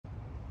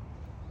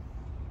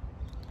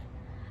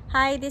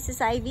Hi, this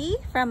is Ivy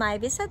from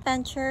Ivy's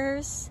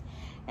Adventures.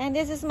 And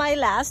this is my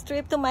last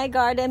trip to my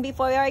garden.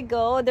 Before I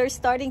go, they're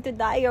starting to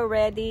die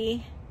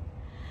already.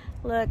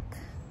 Look.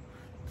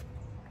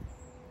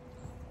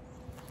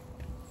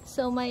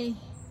 So my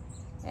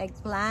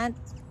eggplant.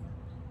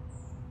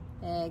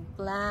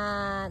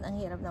 Ang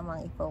hirap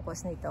namang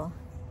i-focus nito.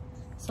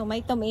 So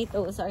my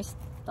tomatoes are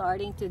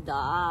starting to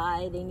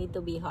die. They need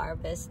to be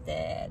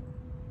harvested.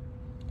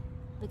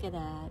 Look at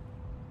that.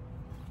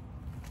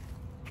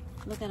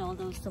 Look at all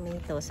those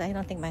tomatoes. I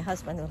don't think my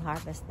husband will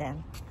harvest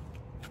them.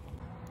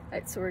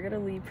 Alright, so we're gonna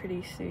leave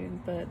pretty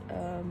soon, but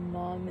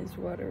Mom is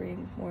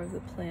watering more of the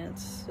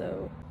plants,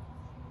 so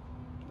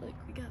like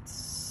we got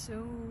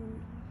so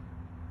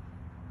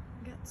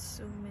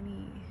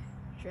many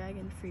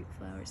dragon fruit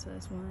flowers. So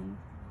that's one,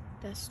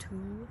 that's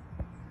two,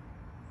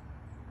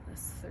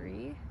 that's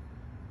three.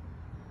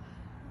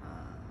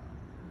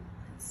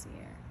 Let's see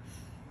here.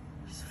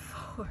 There's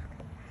four.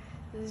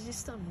 This is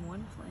just on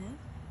one plant,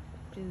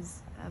 which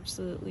is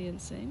absolutely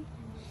insane.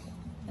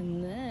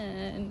 And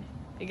then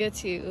I get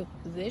to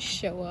this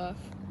show off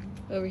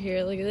over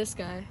here. Look at this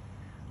guy.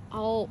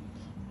 All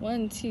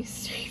 1, 2,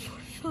 3,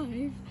 4,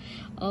 5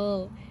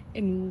 all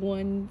in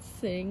one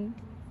thing.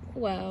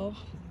 Wow.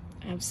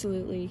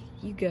 Absolutely.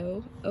 You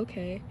go.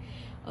 Okay.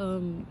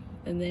 And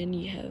then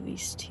you have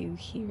these two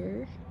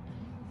here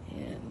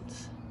and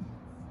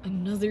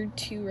another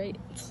two right.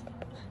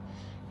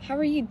 How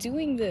are you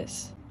doing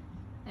this?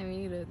 I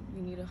mean,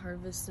 we need to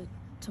harvest the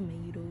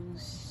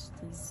tomatoes.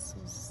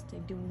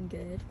 They're doing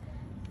good.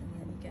 And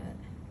then you got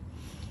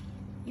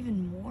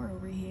even more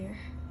over here.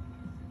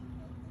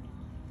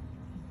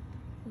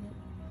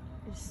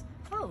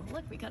 Oh,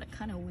 look, we got a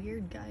kind of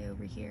weird guy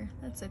over here.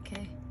 That's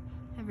okay.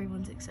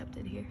 Everyone's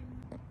accepted here.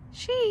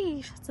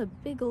 Sheesh, that's a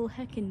big ol'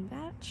 heckin'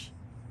 batch.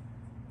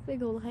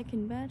 Big ol'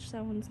 heckin' batch.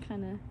 That one's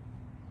kind of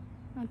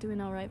not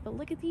doing all right. But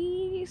look at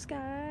these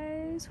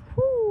guys.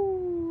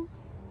 Whoo!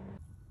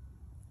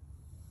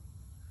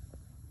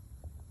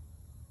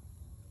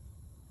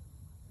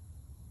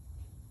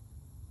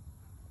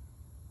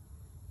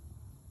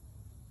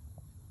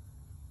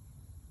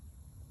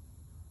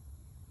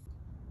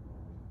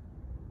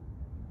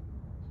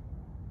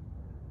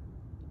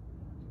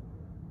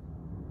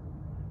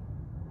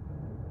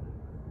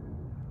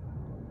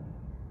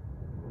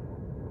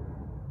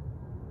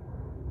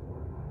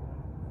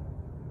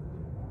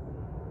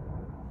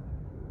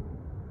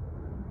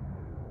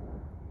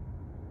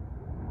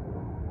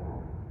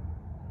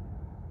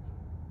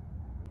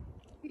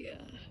 Yeah,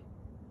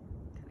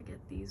 gotta get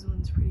these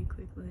ones pretty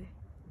quickly.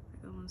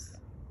 Like almost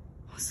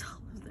all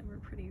of them are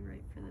pretty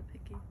ripe for the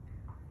picking.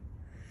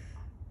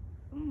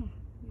 Oh,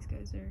 these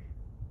guys are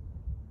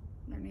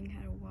learning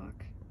how to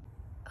walk.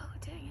 Oh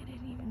dang, I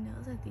didn't even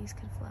know that these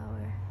could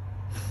flower.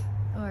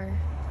 Or,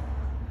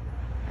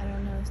 I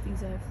don't know if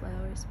these are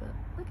flowers, but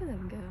look at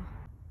them go.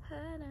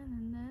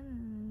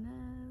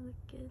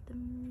 Look at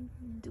them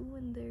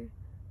doing their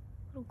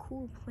little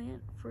cool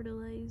plant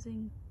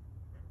fertilizing.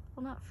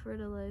 Well, not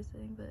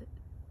fertilizing, but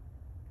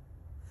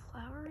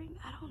flowering?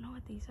 I don't know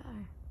what these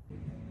are.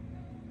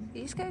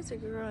 These guys are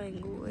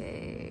growing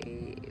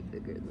way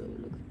bigger though,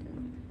 look at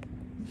them.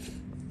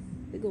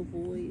 Big ol'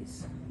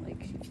 boys,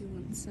 like if you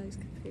want size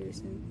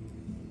comparison,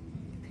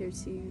 compared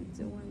to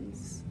the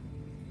ones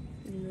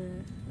in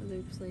the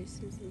other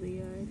places of the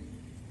yard.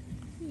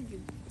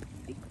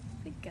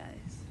 Big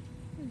guys.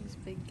 Look at these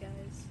big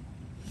guys.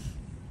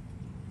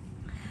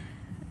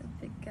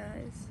 Big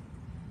guys.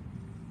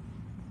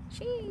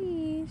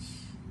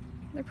 Sheesh.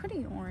 They're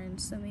pretty orange,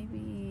 so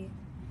maybe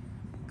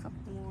a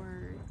couple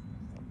more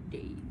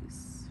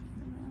days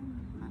for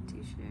them. Not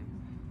too sure.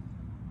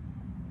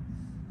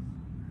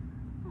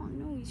 Oh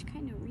no, he's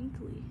kind of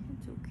wrinkly.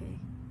 It's okay.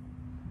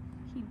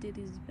 He did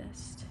his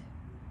best.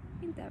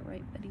 Ain't that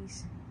right,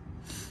 buddies?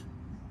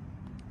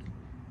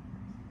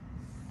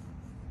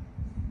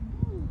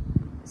 Ooh,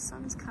 the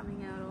sun's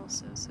coming out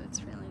also, so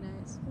it's really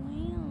nice.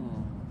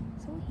 Wow,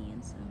 so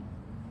handsome.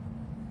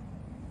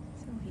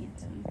 So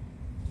handsome.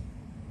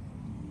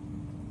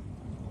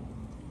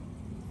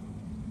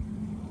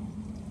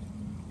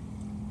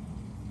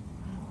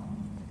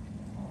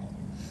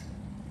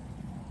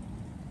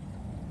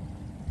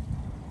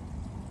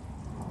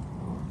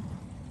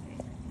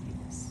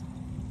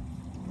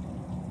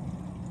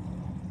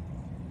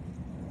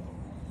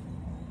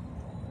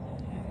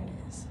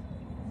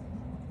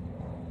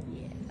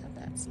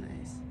 That's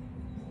nice.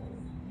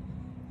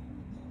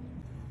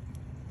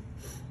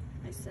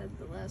 I said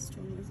the last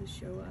one was a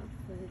show off,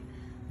 but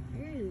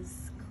there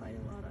is quite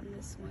a lot on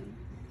this one.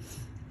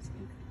 So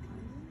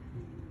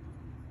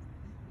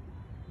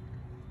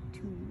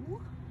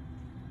two.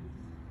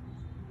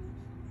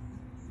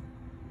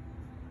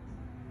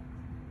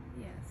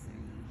 Yeah,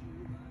 three.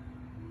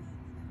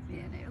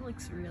 Yeah, and it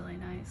looks really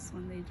nice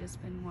when they've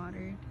just been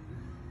watered.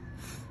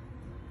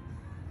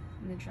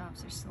 And the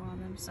drops are still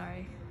on them.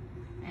 Sorry.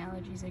 My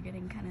allergies are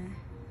getting kind of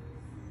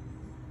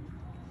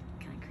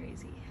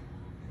crazy.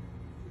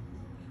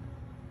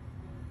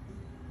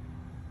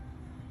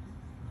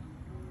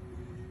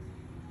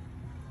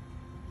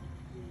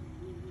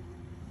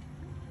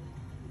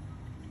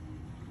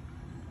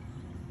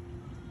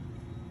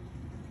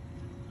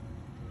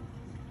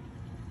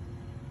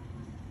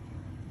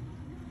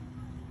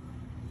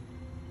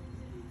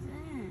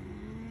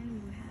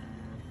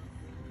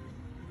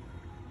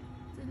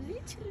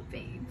 little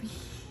baby.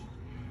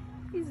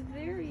 He's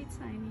very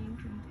tiny in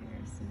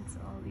comparison to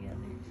all the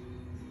others.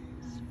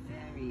 He's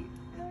very,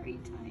 very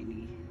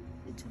tiny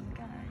little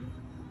guy.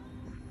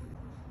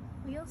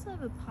 We also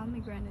have a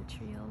pomegranate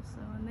tree also,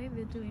 and they've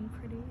been doing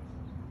pretty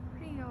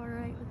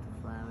alright with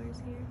the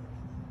flowers here.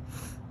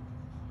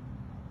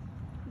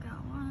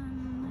 Got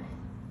one.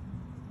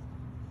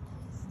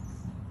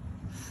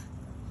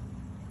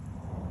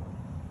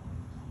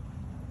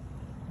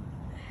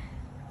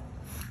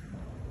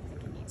 I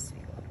think it needs to be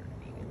watered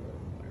maybe a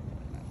little more,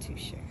 but I'm not too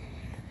sure.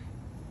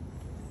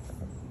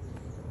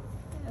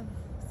 I have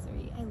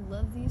 3. I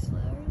love these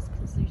flowers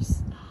because they're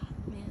just,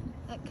 man,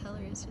 that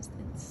color is just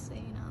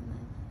insane on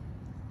them.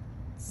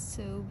 It's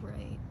so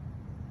bright.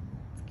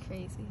 It's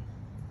crazy.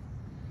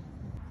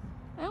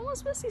 I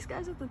almost missed these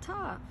guys at the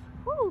top.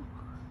 Woo!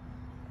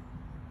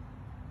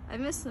 I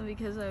missed them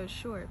because I was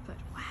short, but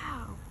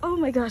wow. Oh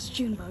my gosh,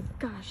 Junebug.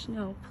 Gosh,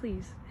 no,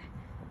 please.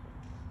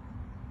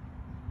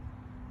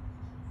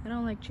 I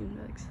don't like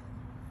Junebugs.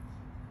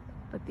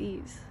 But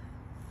these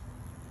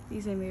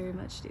I very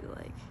much do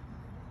like.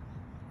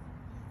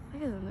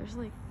 Look at them, there's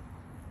like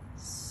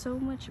so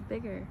much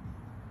bigger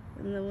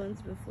than the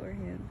ones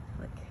beforehand.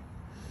 Like,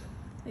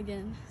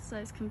 again,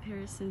 size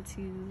comparison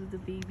to the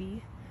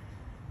baby.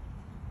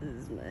 This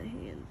is my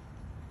hand.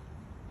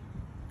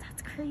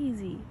 That's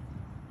crazy.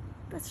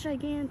 That's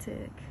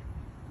gigantic.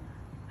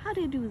 How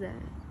do you do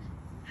that?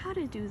 How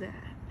do you do that?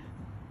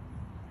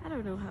 I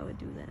don't know how to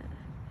do that.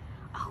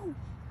 Oh,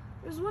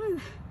 there's one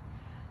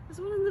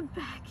in the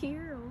back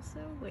here also.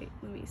 Wait,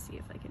 let me see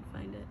if I can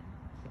find it.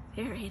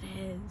 There it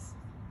is.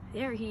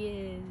 There he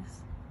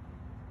is.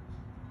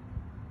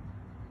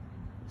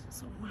 There's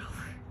also one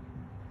over.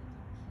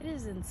 It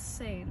is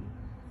insane.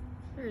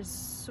 There's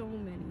so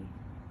many.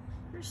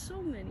 There's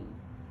so many.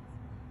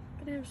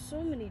 Gonna have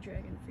so many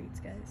dragon fruits,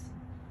 guys.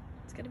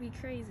 It's gonna be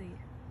crazy.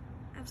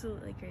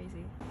 Absolutely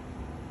crazy.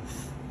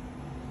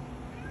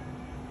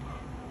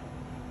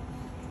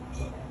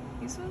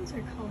 These ones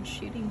are called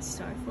shooting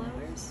star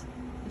flowers,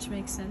 which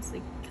makes sense.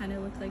 They kind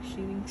of look like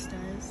shooting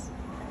stars.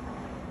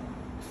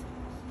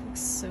 Looks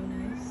so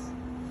nice.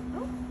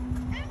 Oh.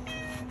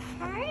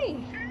 Hi.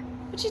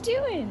 What you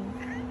doing?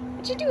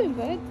 What you doing,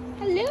 bud?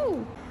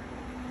 Hello.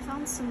 I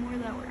found some more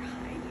that were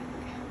hiding.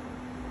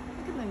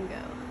 Look at them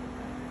go.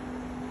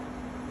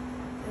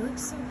 They look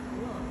so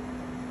cool.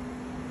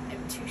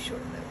 I'm too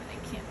short though, and I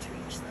can't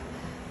reach them.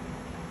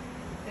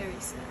 Very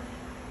sad.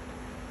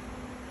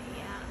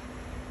 Yeah.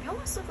 They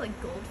almost look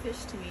like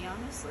goldfish to me,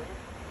 honestly.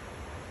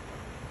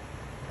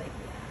 But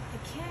yeah, I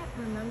can't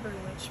remember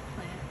which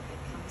plant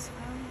it comes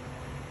from.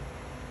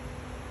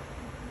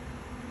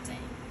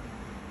 Dang.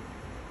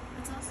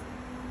 That's awesome.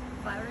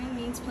 Flowering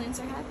means plants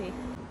are happy.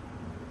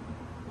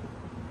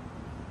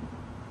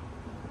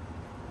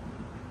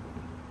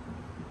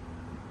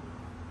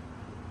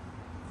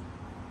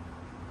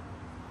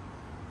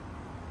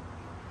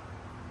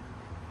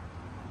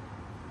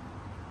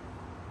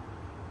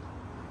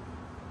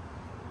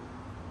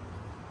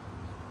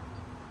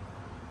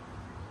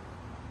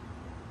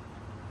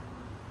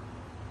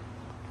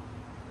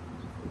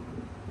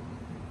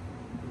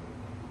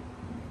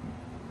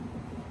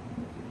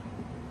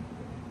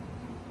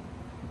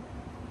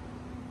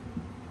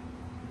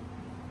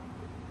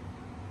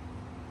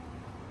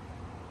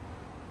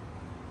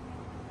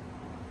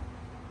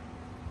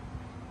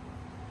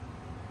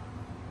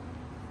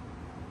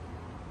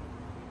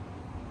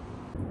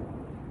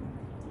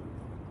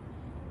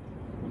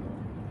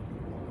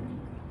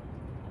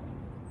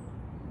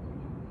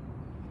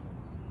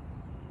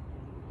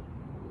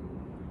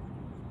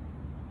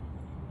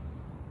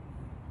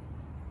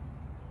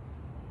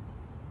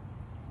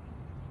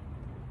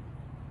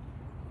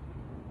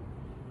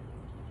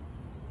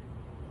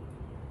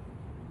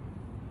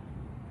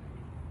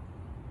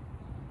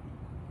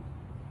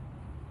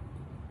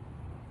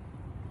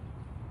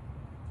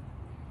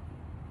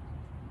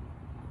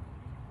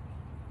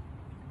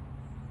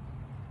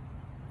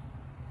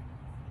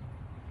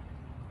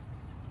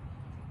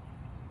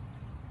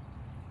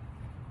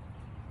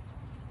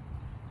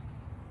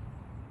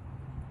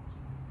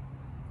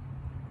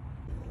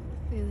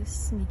 Look at this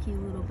sneaky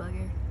little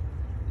bugger.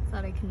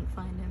 Thought I couldn't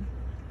find him.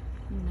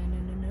 No, no,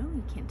 no, no,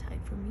 you can't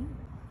hide from me.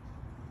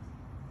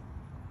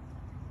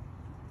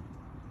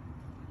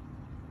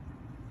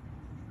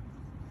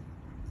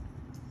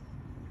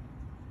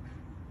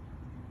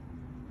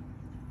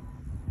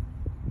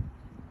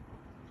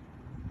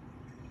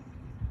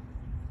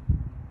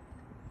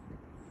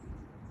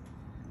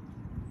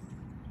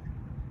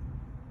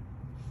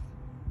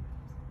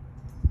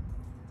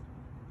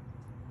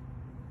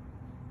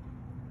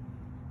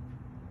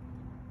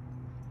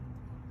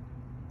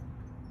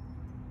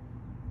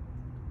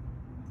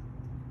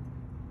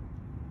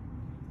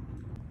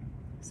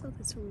 I saw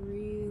this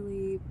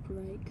really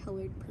bright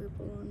colored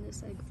purple on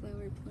this egg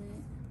flower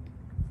plant.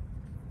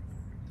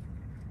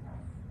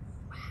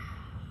 Wow,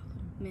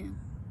 man,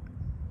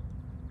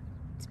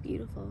 it's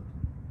beautiful.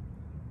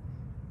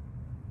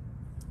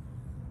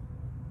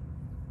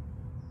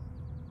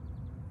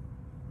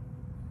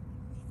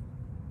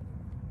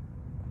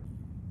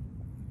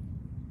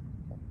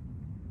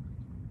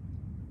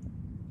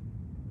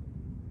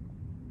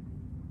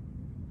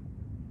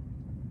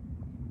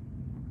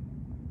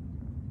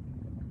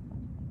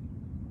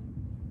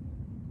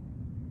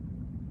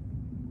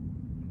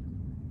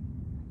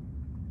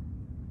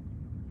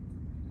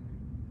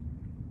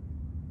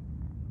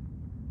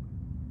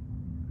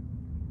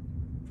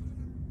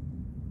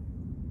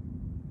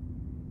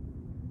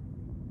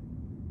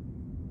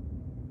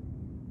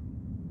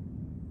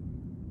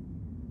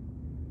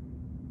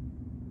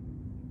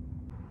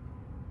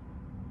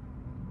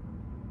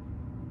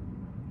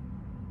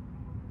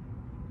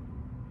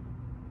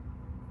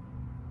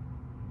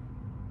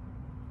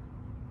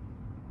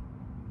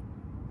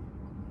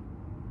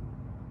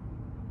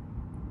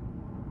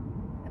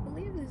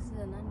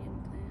 an onion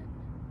plant.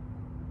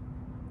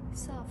 I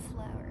saw a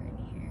flower in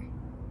here.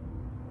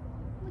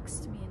 Looks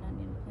to be an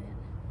onion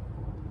plant.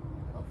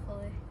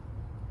 Hopefully.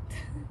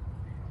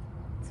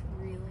 It's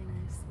really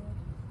nice though.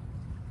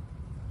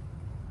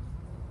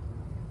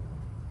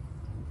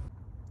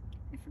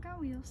 I forgot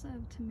we also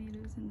have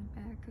tomatoes in the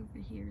back over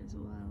here as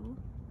well.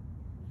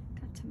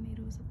 Got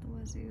tomatoes at the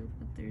wazoo,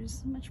 but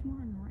there's much more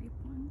unripe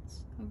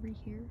ones over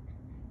here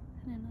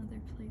and in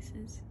other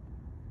places.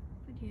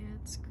 But yeah,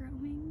 it's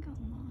growing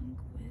along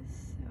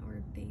with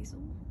our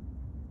basil,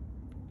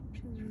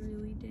 which is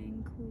really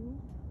dang cool.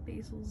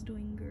 Basil's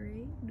doing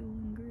great, But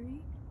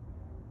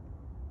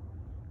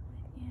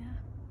yeah,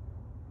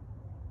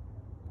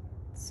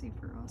 it's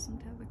super awesome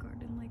to have a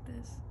garden like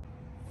this.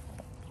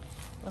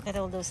 Look at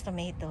all those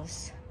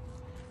tomatoes.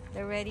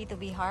 They're ready to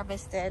be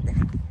harvested.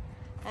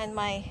 And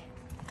my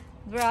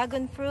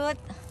dragon fruit.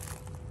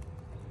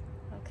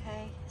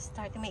 Okay,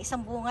 starting. May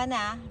isang bunga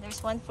na.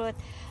 There's one fruit.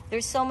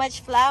 There's so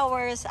much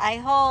flowers. I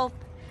hope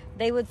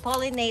they would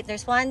pollinate.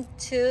 There's 1,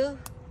 2,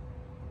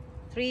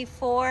 3,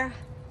 4,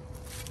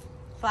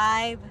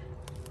 5,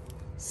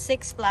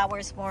 6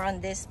 flowers more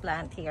on this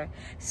plant here.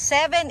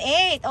 7,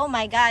 8. Oh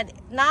my God.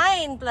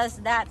 9 plus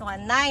that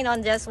one. 9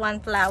 on just one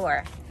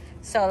flower.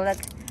 So look.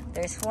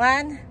 There's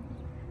 1,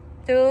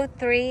 2,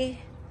 3,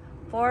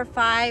 4,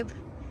 5,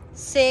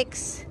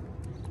 6,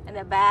 and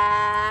the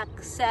back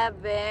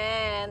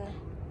 7,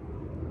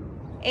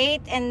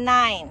 8, and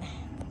 9.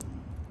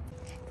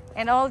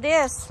 And all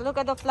this, look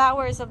at the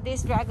flowers of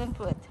this dragon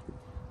fruit.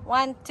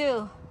 1,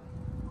 2,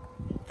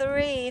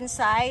 3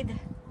 inside,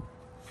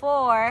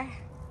 4.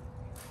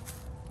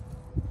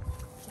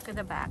 Look at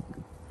the back.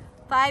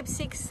 5,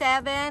 6,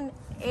 7,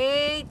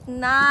 8,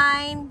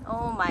 9.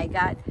 Oh my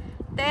God.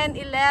 10,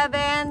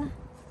 11.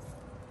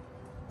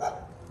 Oh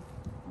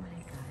my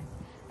God.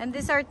 And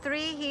these are 3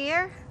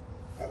 here.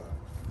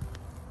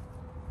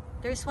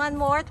 There's one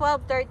more.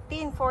 12,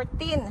 13,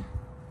 14,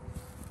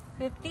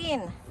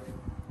 15.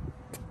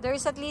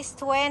 There's at least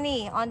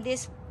 20 on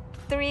this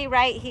 3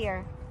 right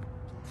here.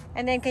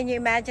 And then can you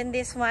imagine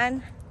this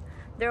one?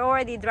 They're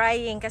already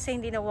drying kasi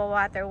hindi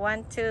nawawater.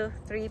 1, 2,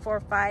 3, 4,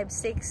 5,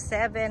 6,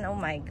 7. Oh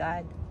my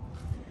God.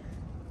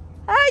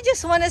 I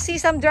just want to see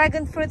some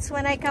dragon fruits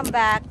when I come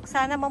back.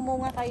 Sana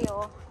mamunga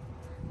kayo.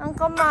 Ang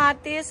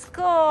kamatis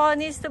ko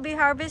needs to be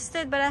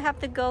harvested, but I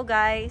have to go,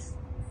 guys.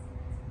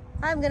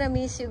 I'm gonna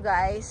miss you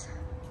guys.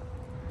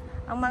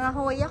 Ang mga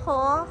hoya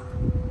ko.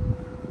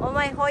 Oh,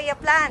 my hoya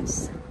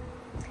plants.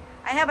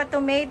 I have a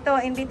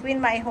tomato in between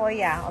my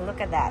hoya. Oh,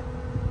 look at that.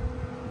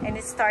 And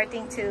it's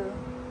starting to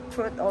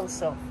fruit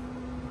also.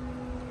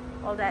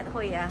 All that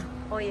hoya.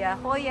 Hoya,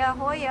 hoya,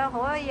 hoya,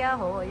 hoya,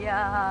 hoya.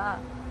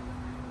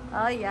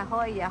 Hoya,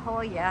 hoya,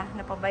 hoya.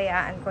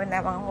 Napabayaan ko na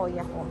mga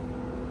hoya ko.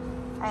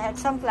 I had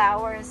some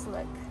flowers,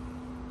 look.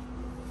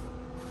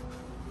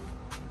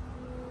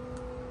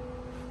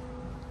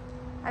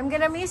 I'm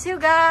gonna miss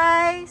you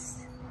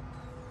guys.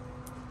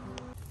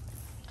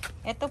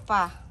 Ito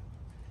pa.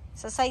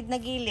 Sa side na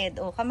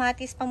gilid. Oh,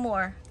 kamatis pa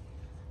more.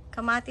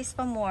 Kamatis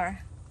pa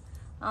more.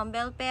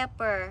 Bell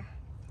pepper.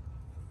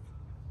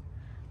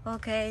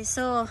 Okay,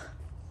 so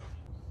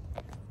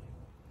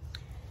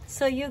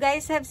you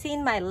guys have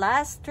seen my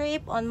last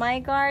trip on my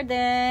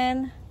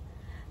garden.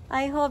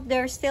 I hope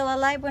they're still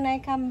alive when I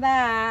come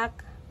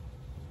back.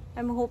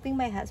 I'm hoping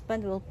my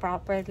husband will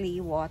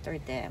properly water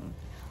them.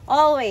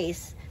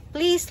 Always,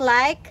 please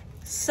like,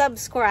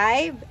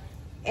 subscribe,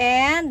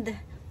 and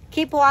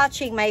keep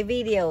watching my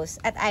videos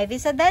at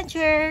Ivy's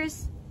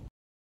Adventures.